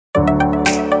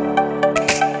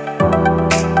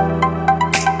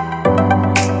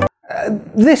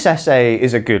This essay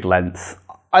is a good length.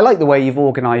 I like the way you've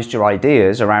organised your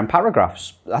ideas around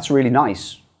paragraphs. That's really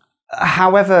nice.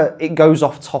 However, it goes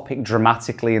off topic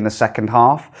dramatically in the second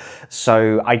half,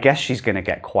 so I guess she's going to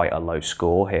get quite a low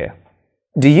score here.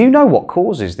 Do you know what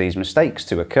causes these mistakes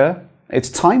to occur? It's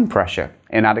time pressure,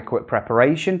 inadequate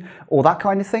preparation, or that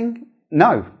kind of thing?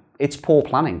 No, it's poor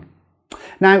planning.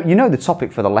 Now, you know the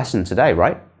topic for the lesson today,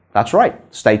 right? That's right.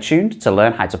 Stay tuned to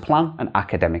learn how to plan an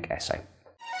academic essay.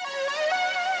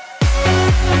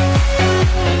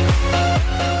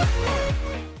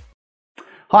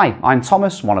 Hi, I'm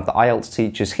Thomas, one of the IELTS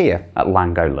teachers here at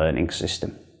LangGo Learning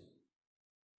System.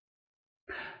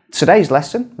 Today's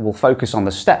lesson will focus on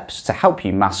the steps to help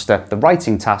you master the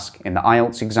writing task in the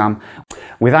IELTS exam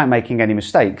without making any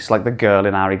mistakes like the girl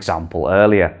in our example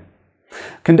earlier.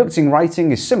 Conducting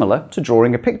writing is similar to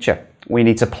drawing a picture. We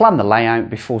need to plan the layout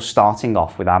before starting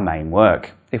off with our main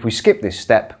work. If we skip this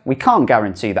step, we can't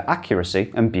guarantee the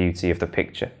accuracy and beauty of the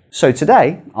picture. So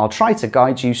today, I'll try to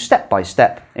guide you step by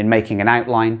step in making an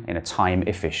outline in a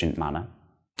time-efficient manner.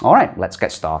 All right, let's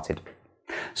get started.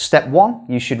 Step 1,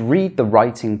 you should read the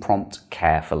writing prompt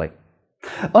carefully.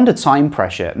 Under time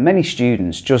pressure, many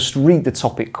students just read the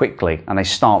topic quickly and they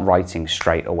start writing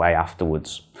straight away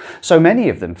afterwards. So many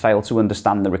of them fail to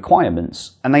understand the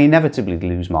requirements and they inevitably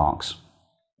lose marks.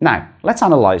 Now, let's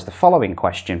analyse the following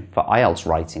question for IELTS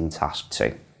Writing Task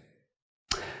 2.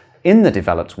 In the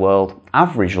developed world,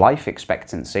 average life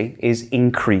expectancy is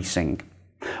increasing.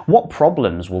 What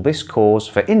problems will this cause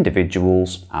for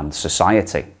individuals and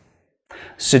society?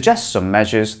 Suggest some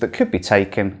measures that could be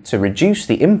taken to reduce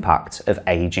the impact of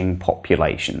ageing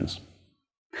populations.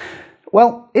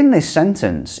 Well, in this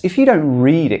sentence, if you don't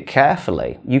read it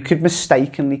carefully, you could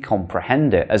mistakenly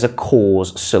comprehend it as a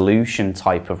cause-solution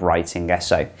type of writing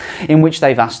essay, in which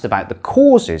they've asked about the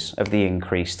causes of the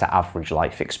increase to average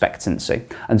life expectancy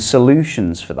and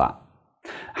solutions for that.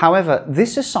 However,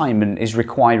 this assignment is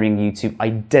requiring you to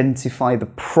identify the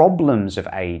problems of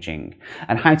ageing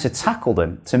and how to tackle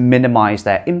them to minimise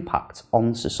their impact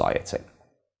on society.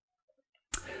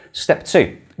 Step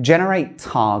 2. Generate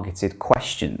targeted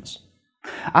questions.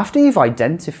 After you've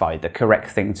identified the correct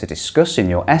thing to discuss in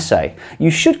your essay, you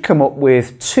should come up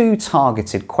with 2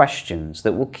 targeted questions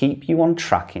that will keep you on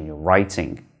track in your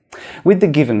writing. With the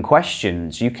given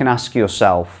questions, you can ask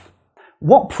yourself,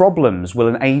 what problems will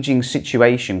an ageing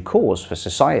situation cause for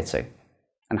society?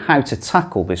 And how to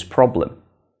tackle this problem?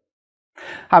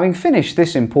 Having finished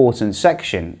this important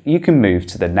section, you can move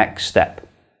to the next step.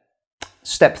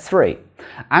 Step 3.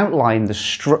 Outline the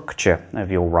structure of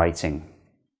your writing.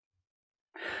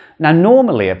 Now,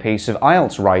 normally a piece of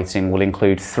IELTS writing will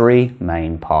include 3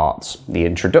 main parts: the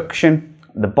introduction,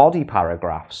 the body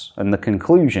paragraphs, and the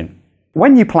conclusion.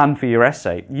 When you plan for your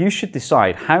essay, you should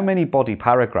decide how many body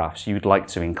paragraphs you'd like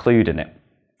to include in it.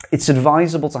 It's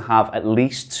advisable to have at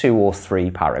least 2 or 3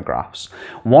 paragraphs.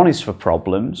 One is for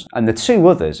problems, and the 2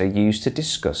 others are used to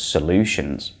discuss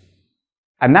solutions.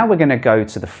 And now we're going to go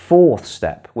to the 4th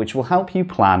step, which will help you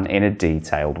plan in a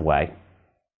detailed way.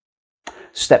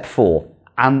 Step 4.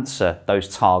 Answer those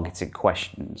targeted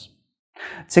questions.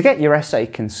 To get your essay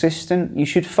consistent, you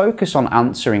should focus on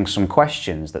answering some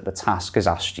questions that the task has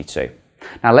asked you to.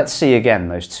 Now let's see again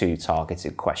those 2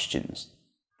 targeted questions.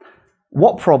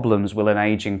 What problems will an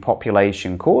ageing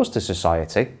population cause to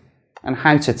society, and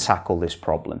how to tackle this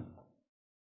problem?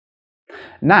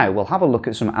 Now we'll have a look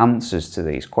at some answers to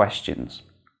these questions.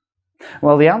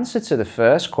 Well, the answer to the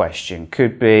first question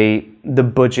could be the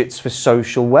budgets for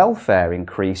social welfare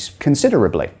increase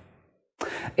considerably.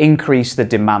 Increase the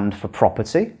demand for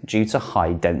property due to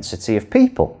high density of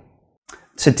people.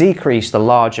 To decrease the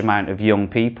large amount of young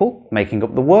people making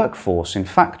up the workforce in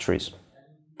factories.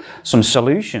 Some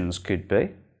solutions could be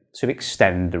to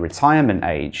extend the retirement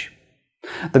age.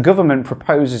 The government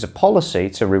proposes a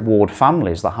policy to reward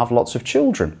families that have lots of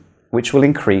children, which will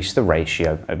increase the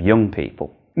ratio of young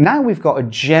people. Now we've got a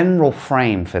general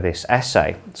frame for this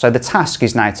essay, so the task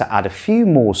is now to add a few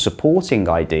more supporting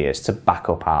ideas to back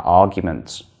up our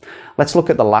arguments. Let's look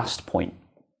at the last point.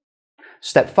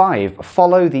 Step 5,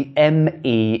 follow the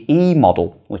MEE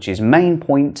model, which is main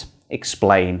point,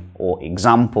 explain, or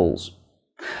examples.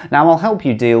 Now I'll help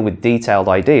you deal with detailed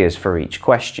ideas for each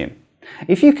question.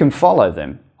 If you can follow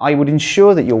them, I would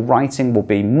ensure that your writing will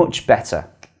be much better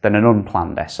than an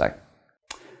unplanned essay.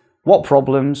 What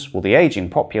problems will the ageing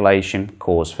population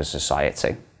cause for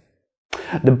society?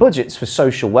 The budgets for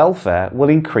social welfare will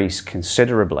increase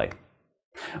considerably.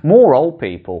 More old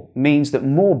people means that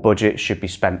more budget should be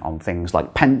spent on things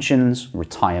like pensions,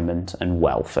 retirement, and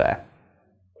welfare.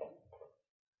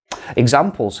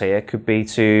 Examples here could be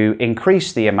to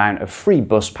increase the amount of free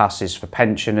bus passes for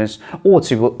pensioners or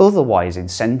to otherwise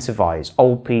incentivise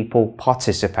old people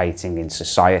participating in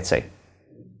society.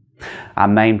 Our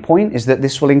main point is that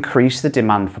this will increase the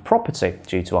demand for property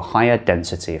due to a higher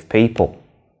density of people.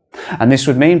 And this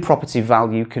would mean property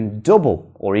value can double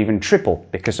or even triple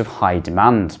because of high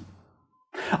demand.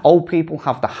 Old people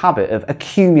have the habit of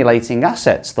accumulating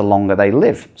assets the longer they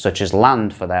live, such as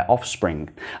land for their offspring,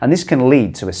 and this can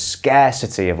lead to a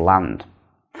scarcity of land.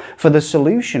 For the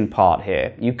solution part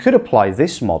here, you could apply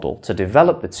this model to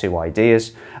develop the two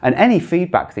ideas, and any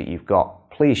feedback that you've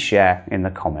got, please share in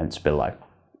the comments below.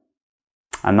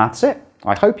 And that's it.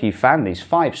 I hope you found these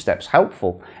 5 steps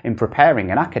helpful in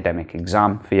preparing an academic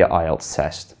exam for your IELTS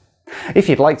test. If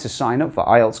you'd like to sign up for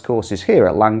IELTS courses here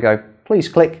at LangGo, please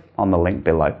click on the link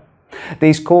below.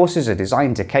 These courses are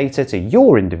designed to cater to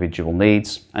your individual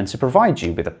needs and to provide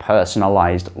you with a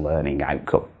personalised learning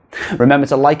outcome. Remember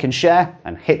to like and share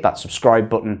and hit that subscribe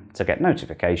button to get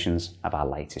notifications of our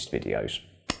latest videos.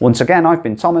 Once again, I've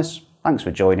been Thomas. Thanks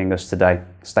for joining us today.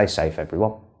 Stay safe,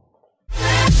 everyone.